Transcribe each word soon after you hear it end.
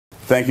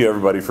Thank you,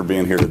 everybody, for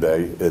being here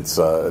today. It's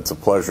a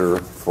pleasure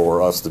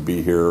for us to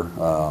be here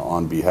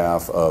on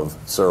behalf of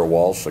Sara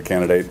Walsh, a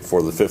candidate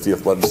for the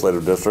 50th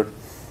Legislative District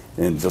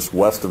in just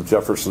west of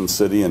Jefferson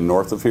City and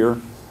north of here.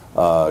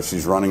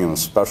 She's running in a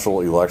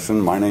special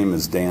election. My name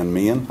is Dan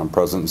Meehan. I'm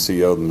President and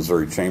CEO of the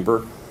Missouri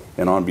Chamber.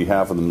 And on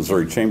behalf of the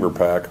Missouri Chamber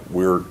PAC,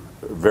 we're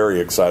very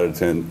excited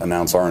to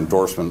announce our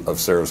endorsement of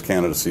Sara's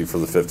candidacy for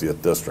the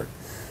 50th District.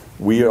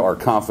 We are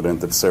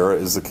confident that Sara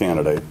is the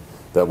candidate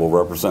that will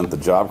represent the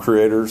job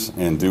creators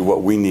and do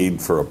what we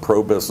need for a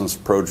pro-business,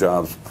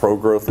 pro-jobs,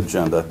 pro-growth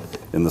agenda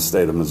in the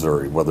state of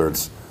Missouri, whether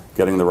it's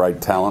getting the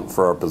right talent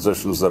for our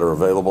positions that are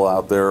available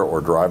out there or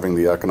driving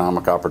the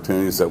economic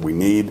opportunities that we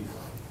need.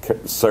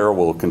 Sara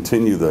will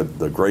continue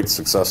the great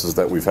successes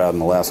that we've had in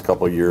the last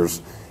couple of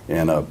years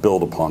and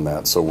build upon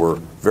that. So we're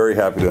very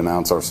happy to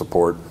announce our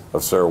support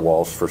of Sara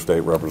Walsh for state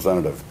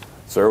representative.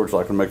 Sara, would you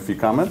like to make a few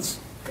comments?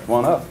 Come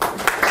on up.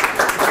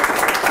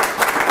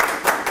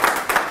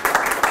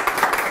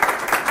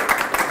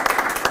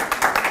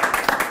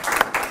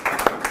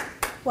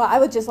 Well, I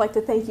would just like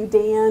to thank you,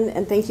 Dan,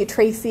 and thank you,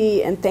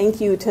 Tracy, and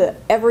thank you to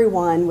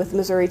everyone with the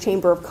Missouri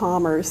Chamber of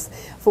Commerce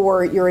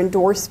for your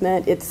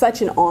endorsement. It's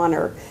such an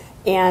honor.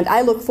 And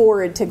I look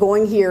forward to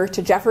going here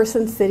to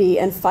Jefferson City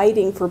and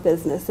fighting for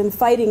business and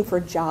fighting for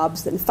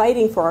jobs and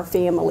fighting for our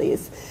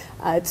families.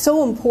 It's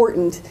so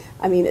important.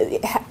 I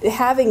mean,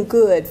 having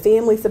good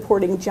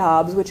family-supporting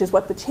jobs, which is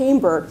what the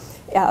Chamber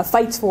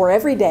fights for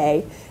every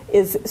day,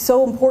 is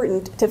so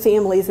important to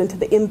families and to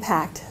the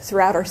impact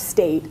throughout our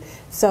state.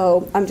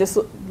 So I'm just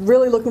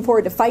really looking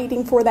forward to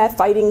fighting for that,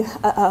 fighting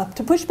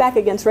to push back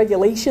against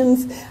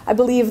regulations. I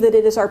believe that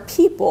it is our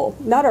people,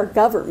 not our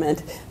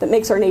government, that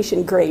makes our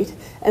nation great.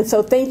 And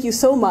so thank you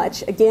so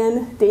much,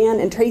 again, Dan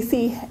and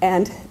Tracy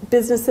and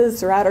businesses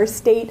throughout our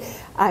state.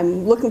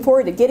 I'm looking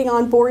forward to getting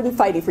on board and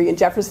fighting for you in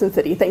Jefferson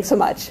City. Thanks so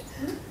much.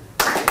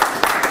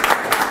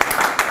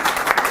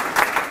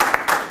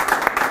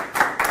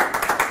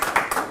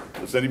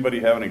 Does anybody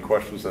have any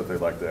questions that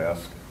they'd like to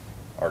ask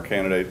our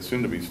candidate,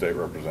 soon-to-be state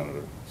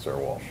representative, Sara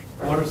Walsh?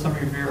 What are some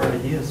of your favorite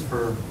ideas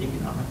for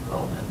economic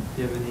development?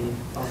 Do you have any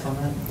thoughts on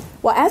that?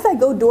 Well, as I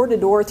go door to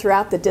door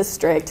throughout the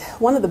district,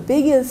 one of the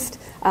biggest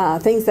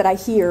things that I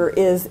hear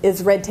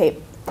is red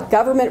tape.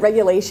 Government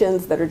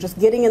regulations that are just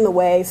getting in the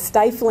way,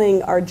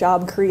 stifling our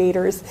job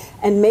creators,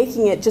 and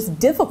making it just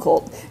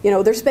difficult. You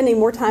know, they're spending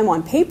more time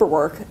on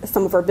paperwork,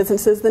 some of our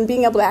businesses, than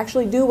being able to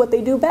actually do what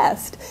they do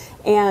best.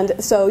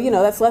 And so, you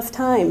know, that's less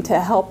time to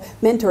help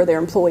mentor their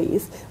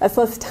employees. That's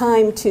less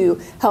time to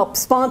help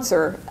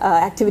sponsor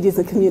activities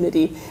in the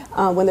community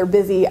when they're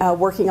busy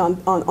working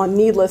on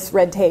needless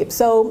red tape.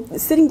 So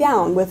sitting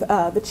down with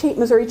the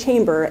Missouri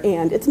Chamber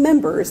and its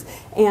members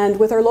and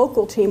with our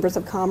local chambers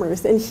of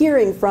commerce and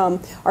hearing from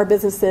our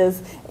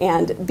businesses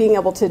and being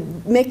able to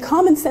make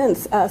common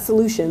sense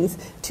solutions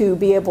to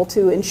be able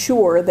to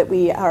ensure that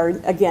we are,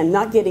 again,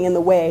 not getting in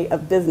the way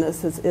of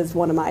business is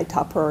one of my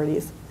top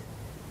priorities.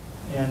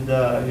 And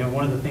you know,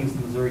 one of the things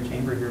the Missouri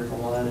Chamber hears a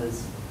lot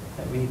is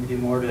that we need to do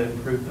more to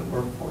improve the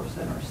workforce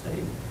in our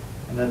state,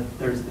 and that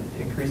there's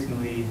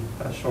increasingly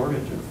a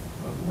shortage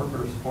of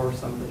workers for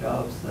some of the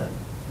jobs that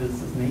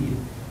businesses need.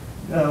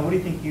 What do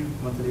you think you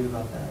want to do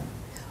about that?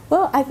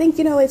 Well, I think,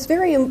 you know, it's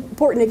very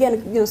important.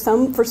 Again, you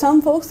know, for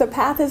some folks, their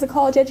path is a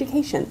college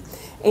education.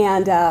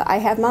 And I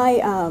have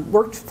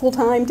worked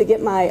full-time to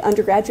get my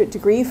undergraduate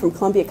degree from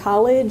Columbia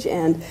College,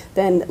 and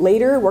then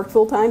later worked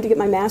full-time to get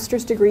my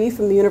master's degree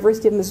from the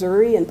University of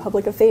Missouri in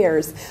Public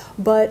Affairs.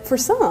 But for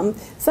some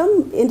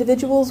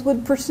individuals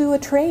would pursue a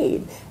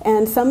trade,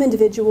 and some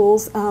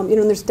individuals, you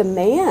know, there's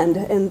demand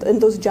and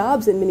those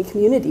jobs in many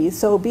communities.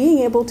 So being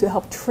able to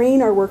help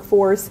train our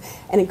workforce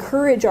and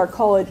encourage our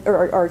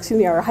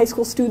our high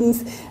school students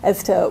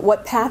as to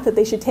what path that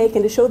they should take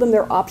and to show them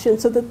their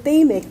options so that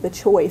they make the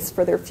choice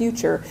for their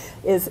future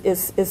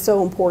is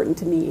so important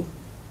to me.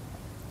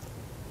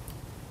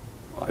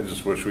 I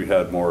just wish we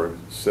had more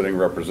sitting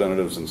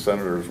representatives and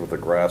senators with a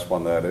grasp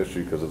on that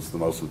issue, because it's the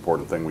most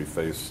important thing we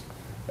face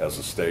as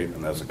a state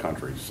and as a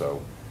country.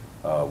 So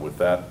with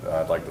that,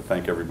 I'd like to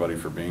thank everybody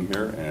for being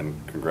here,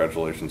 and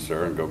congratulations,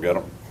 Sara, and go get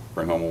them.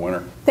 Bring home a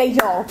winner. Thank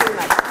you all very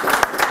much.